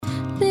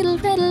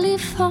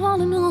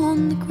falling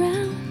on the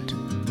ground.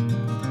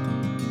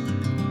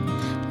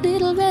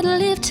 Little red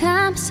leaf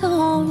time's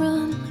all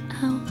run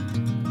out.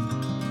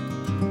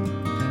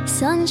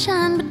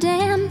 Sunshine, but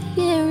damn,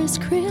 the air is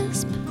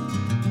crisp.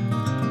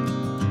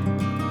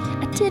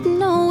 I didn't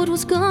know it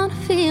was gonna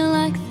feel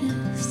like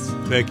this.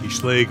 Becky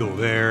Schlegel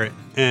there.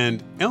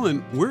 And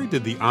Ellen, where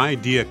did the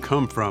idea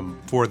come from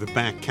for the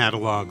back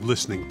catalog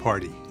listening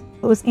party?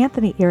 It was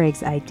Anthony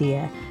Ehrig's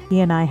idea. He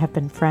and I have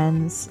been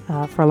friends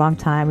for a long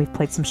time. We've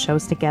played some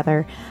shows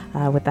together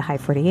with the High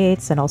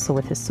 48s and also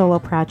with his solo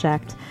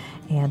project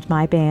and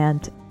my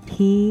band.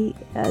 He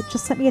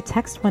just sent me a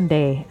text one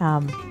day,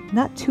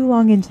 not too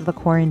long into the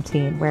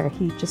quarantine, where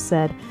he just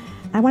said,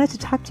 I wanted to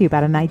talk to you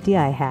about an idea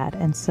I had.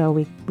 And so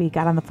we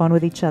got on the phone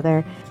with each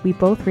other. We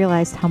both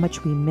realized how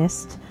much we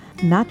missed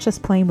not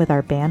just playing with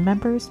our band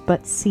members,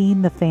 but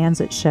seeing the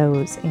fans at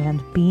shows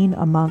and being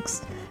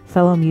amongst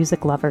fellow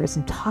music lovers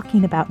and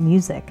talking about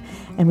music.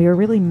 And we were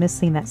really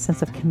missing that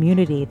sense of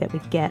community that we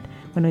get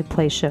when we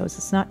play shows.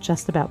 It's not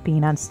just about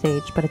being on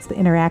stage, but it's the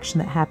interaction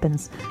that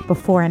happens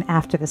before and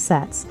after the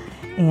sets.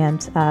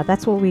 And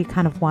that's what we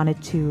kind of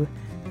wanted to,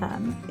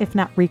 if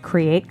not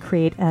recreate,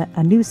 create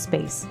a new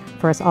space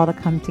for us all to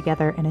come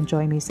together and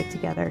enjoy music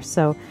together.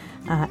 So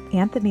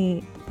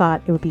Anthony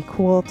thought it would be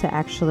cool to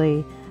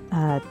actually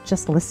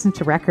just listen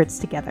to records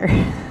together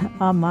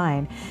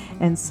online.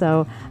 And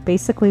so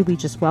basically we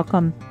just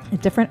welcome a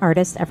different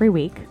artist every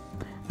week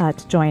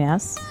to join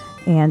us,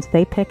 and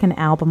they pick an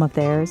album of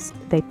theirs.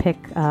 They pick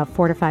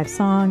 4 to 5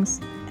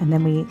 songs, and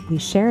then we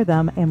share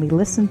them and we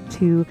listen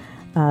to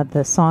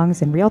the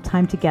songs in real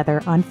time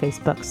together on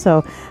Facebook.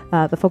 So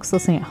the folks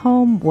listening at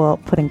home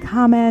will put in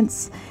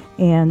comments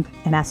and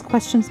ask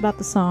questions about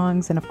the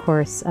songs. And of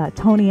course,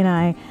 Tony and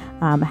I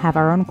have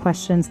our own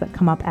questions that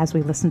come up as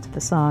we listen to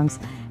the songs.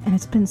 And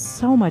it's been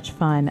so much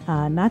fun,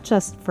 not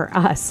just for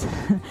us,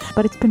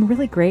 but it's been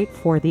really great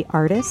for the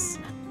artists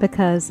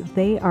because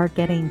they are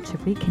getting to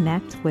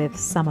reconnect with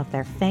some of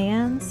their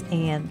fans.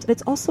 And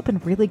it's also been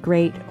really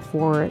great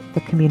for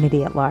the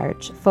community at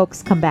large.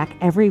 Folks come back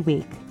every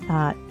week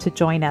to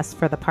join us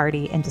for the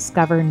party and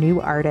discover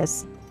new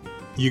artists.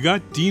 You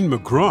got Dean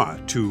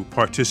McGraw to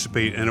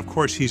participate, and of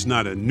course he's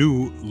not a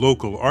new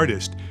local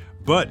artist,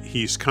 but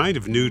he's kind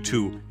of new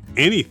to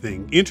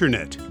anything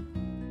internet.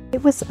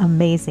 It was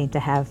amazing to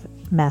have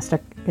master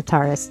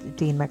guitarist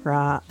Dean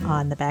McGraw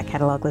on the back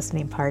catalog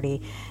listening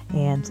party,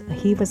 and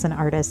he was an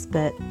artist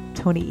that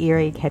Tony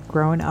Ehrig had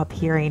grown up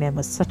hearing and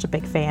was such a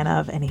big fan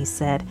of. And he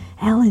said,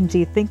 Ellen, do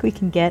you think we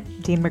can get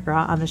Dean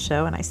McGraw on the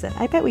show? And I said,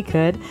 I bet we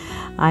could.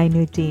 I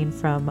knew Dean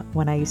from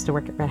when I used to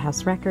work at Red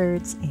House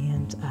Records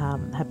and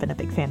have been a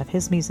big fan of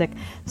his music.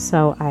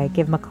 So I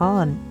gave him a call,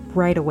 and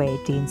right away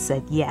Dean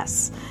said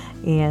yes.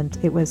 And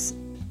it was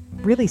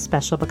really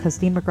special because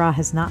Dean McGraw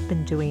has not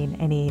been doing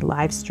any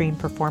live stream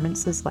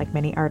performances like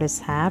many artists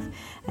have.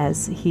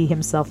 As he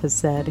himself has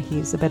said,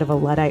 he's a bit of a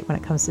Luddite when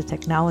it comes to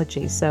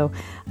technology. So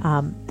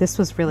this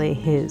was really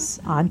his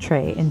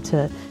entree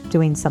into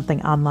doing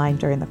something online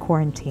during the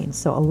quarantine.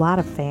 So a lot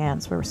of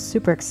fans were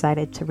super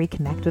excited to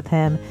reconnect with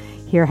him,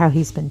 hear how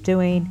he's been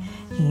doing,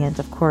 and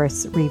of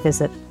course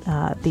revisit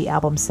the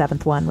album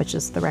Seventh One, which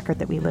is the record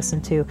that we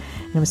listened to.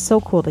 And it was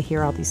so cool to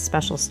hear all these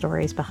special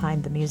stories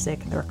behind the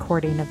music and the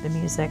recording of the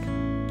music.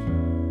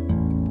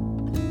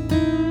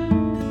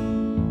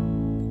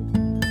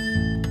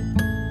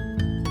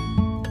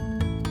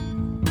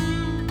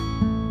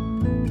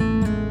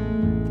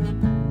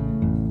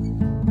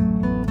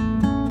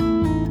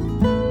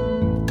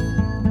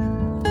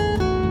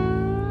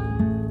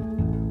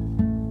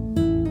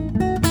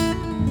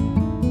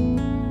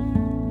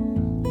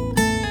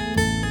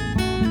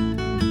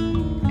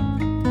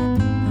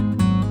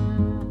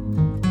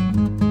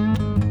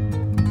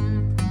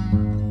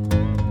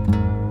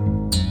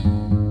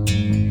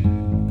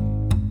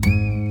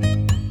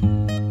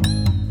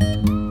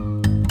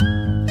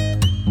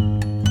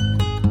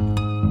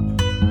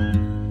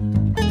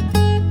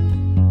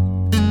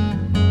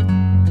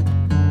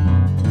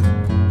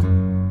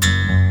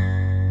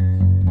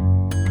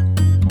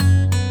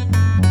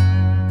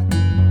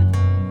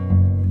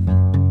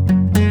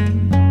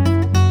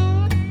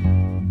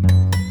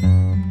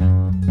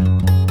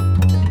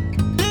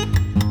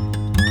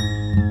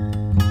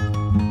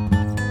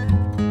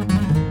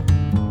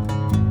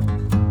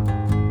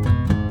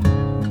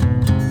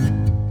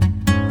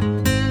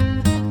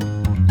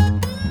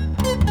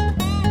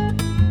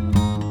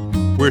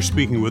 We're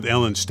speaking with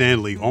Ellen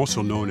Stanley,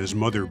 also known as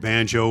Mother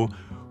Banjo,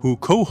 who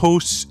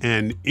co-hosts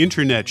an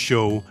internet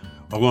show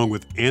along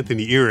with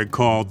Anthony Ehrig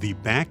called the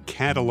Back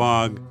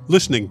Catalog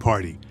Listening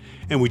Party.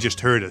 And we just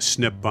heard a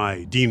snip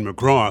by Dean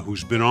McGraw,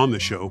 who's been on the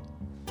show.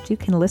 You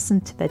can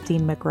listen to the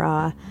Dean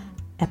McGraw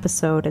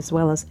episode, as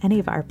well as any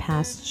of our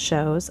past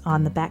shows,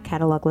 on the Back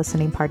Catalog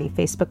Listening Party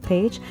Facebook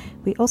page.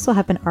 We also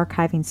have been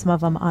archiving some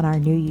of them on our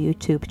new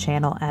YouTube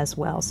channel as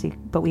well.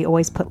 But we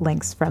always put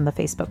links from the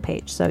Facebook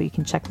page, so you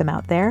can check them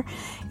out there.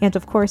 And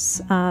of course,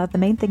 the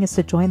main thing is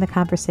to join the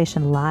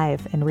conversation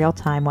live in real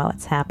time while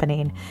it's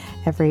happening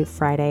every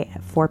Friday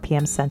at 4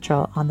 p.m.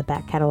 Central on the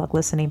Back Catalog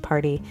Listening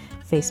Party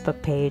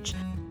Facebook page.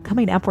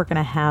 Coming up, we're going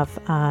to have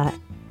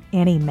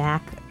Annie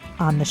Mac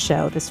on the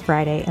show this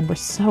Friday, and we're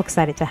so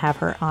excited to have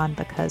her on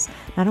because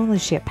not only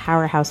is she a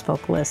powerhouse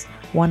vocalist,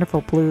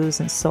 wonderful blues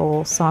and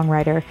soul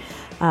songwriter,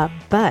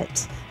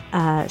 but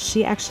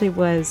she actually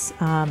was,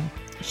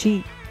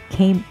 she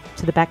came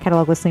to the Back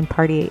Catalog Listening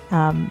Party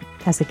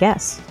as a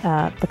guest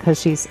because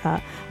she's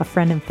a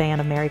friend and fan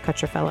of Mary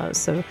Kutcher Fellows.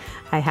 So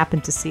I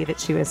happened to see that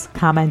she was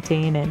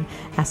commenting and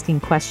asking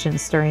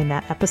questions during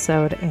that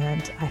episode,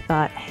 and I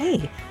thought,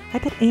 hey, I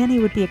bet Annie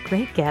would be a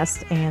great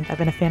guest, and I've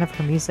been a fan of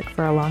her music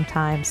for a long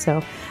time.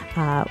 So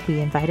we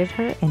invited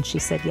her, and she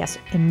said yes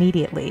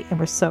immediately, and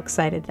we're so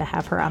excited to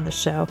have her on the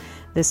show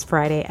this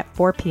Friday at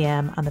 4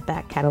 p.m. on the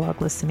Back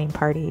Catalog Listening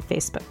Party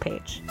Facebook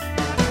page.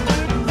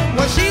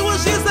 Well, she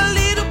was just a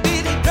little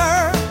bitty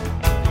girl,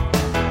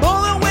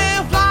 born and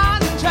went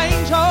flying to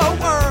change her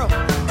world.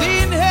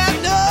 Didn't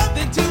have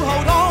nothing to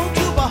hold on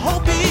to but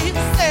hope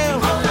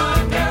itself. Hold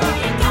on, girl,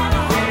 you gotta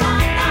hold on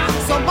now.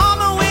 So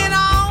mama went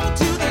on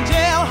to the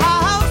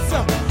jailhouse.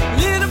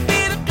 Little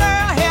bitty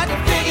girl had to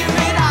figure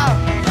it out.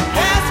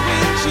 That's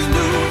when she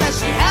knew that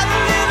she had a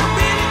little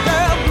bitty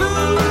girl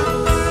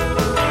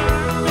blues.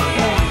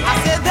 I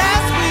said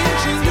that's when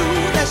she knew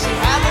that she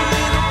had a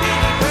little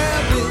bitty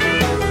girl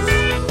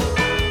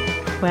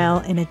blues. Well,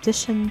 in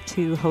addition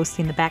to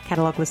hosting the Back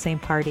Catalog Listening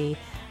Party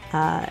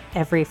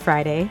every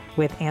Friday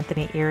with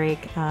Anthony Ehrig,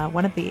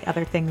 one of the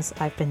other things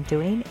I've been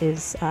doing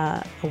is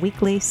a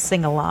weekly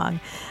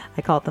sing-along.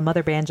 I call it the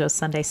Mother Banjo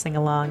Sunday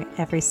Sing-Along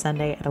every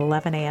Sunday at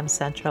 11 a.m.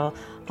 Central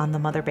on the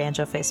Mother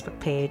Banjo Facebook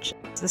page.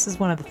 This is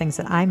one of the things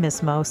that I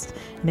miss most,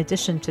 in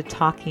addition to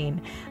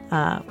talking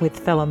with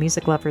fellow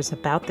music lovers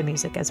about the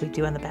music as we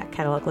do on the Back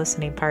Catalog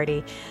Listening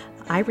Party.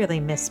 I really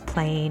miss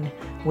playing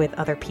with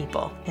other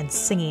people and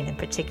singing in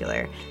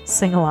particular.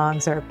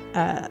 Sing-alongs are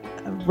a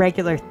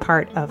regular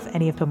part of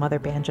any of the Mother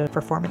Banjo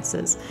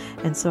performances.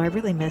 And so I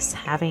really miss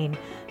having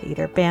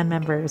either band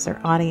members or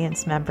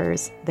audience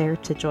members there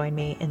to join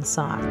me in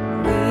song.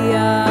 We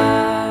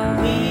are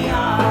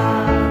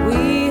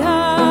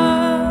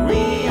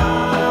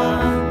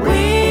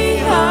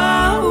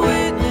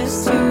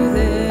witness to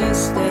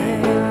this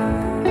day.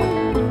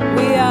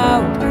 We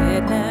are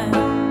witness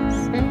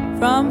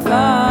from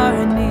far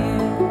and near.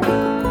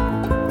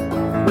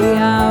 We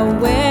are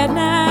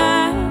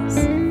witness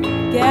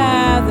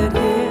gathered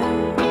here.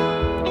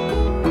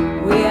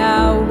 We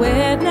are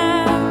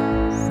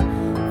witness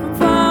from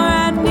far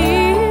and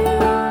near.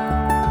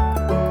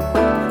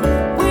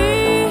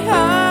 We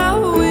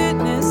are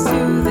witness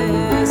to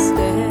this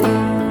day.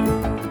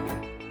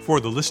 For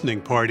the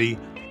listening party,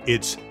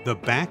 it's the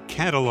Back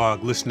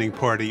Catalog Listening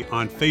Party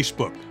on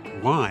Facebook,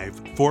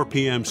 live 4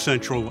 p.m.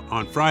 Central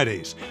on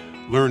Fridays.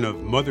 Learn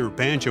of Mother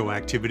Banjo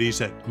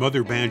activities at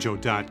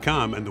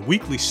motherbanjo.com, and the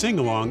weekly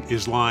sing-along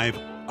is live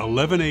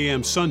 11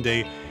 a.m.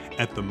 Sunday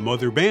at the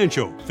Mother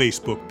Banjo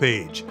Facebook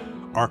page.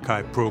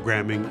 Archive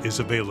programming is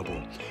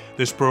available.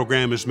 This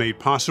program is made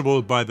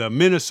possible by the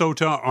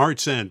Minnesota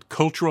Arts and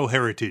Cultural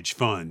Heritage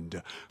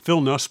Fund.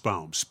 Phil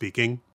Nussbaum speaking.